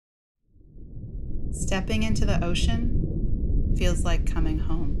Stepping into the ocean feels like coming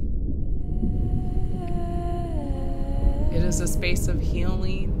home. It is a space of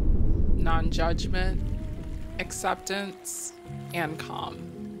healing, non-judgment, acceptance, and calm.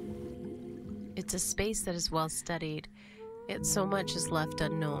 It's a space that is well studied, yet so much is left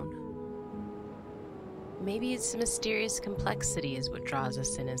unknown. Maybe its mysterious complexity is what draws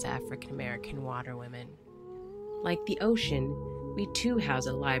us in as African American water women. Like the ocean, we too house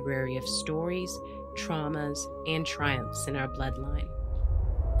a library of stories, traumas, and triumphs in our bloodline.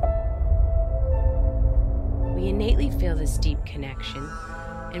 We innately feel this deep connection,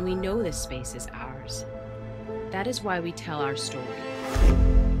 and we know this space is ours. That is why we tell our story.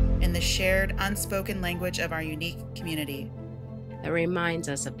 In the shared, unspoken language of our unique community. That reminds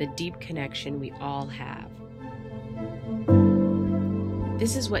us of the deep connection we all have.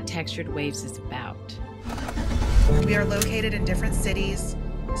 This is what Textured Waves is about. We are located in different cities,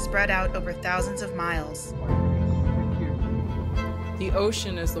 spread out over thousands of miles. The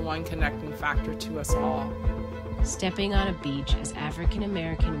ocean is the one connecting factor to us all. Stepping on a beach as African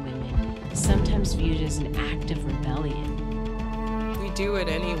American women is sometimes viewed as an act of rebellion. We do it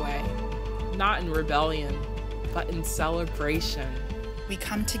anyway, not in rebellion, but in celebration. We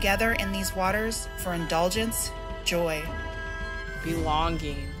come together in these waters for indulgence, joy,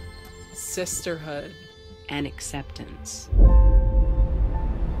 belonging, sisterhood, and acceptance.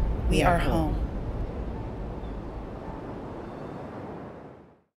 We are home.